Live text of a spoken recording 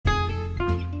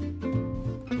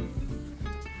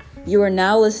You are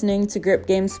now listening to Grip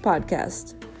Games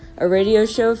Podcast, a radio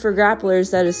show for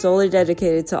grapplers that is solely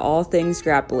dedicated to all things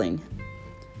grappling.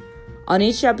 On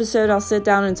each episode, I'll sit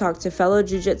down and talk to fellow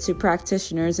jiu-jitsu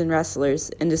practitioners and wrestlers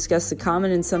and discuss the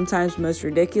common and sometimes most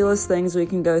ridiculous things we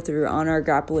can go through on our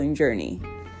grappling journey.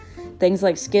 Things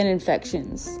like skin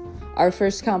infections, our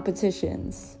first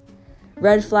competitions,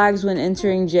 red flags when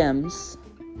entering gyms.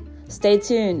 Stay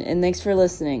tuned and thanks for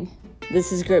listening.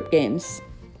 This is Grip Games.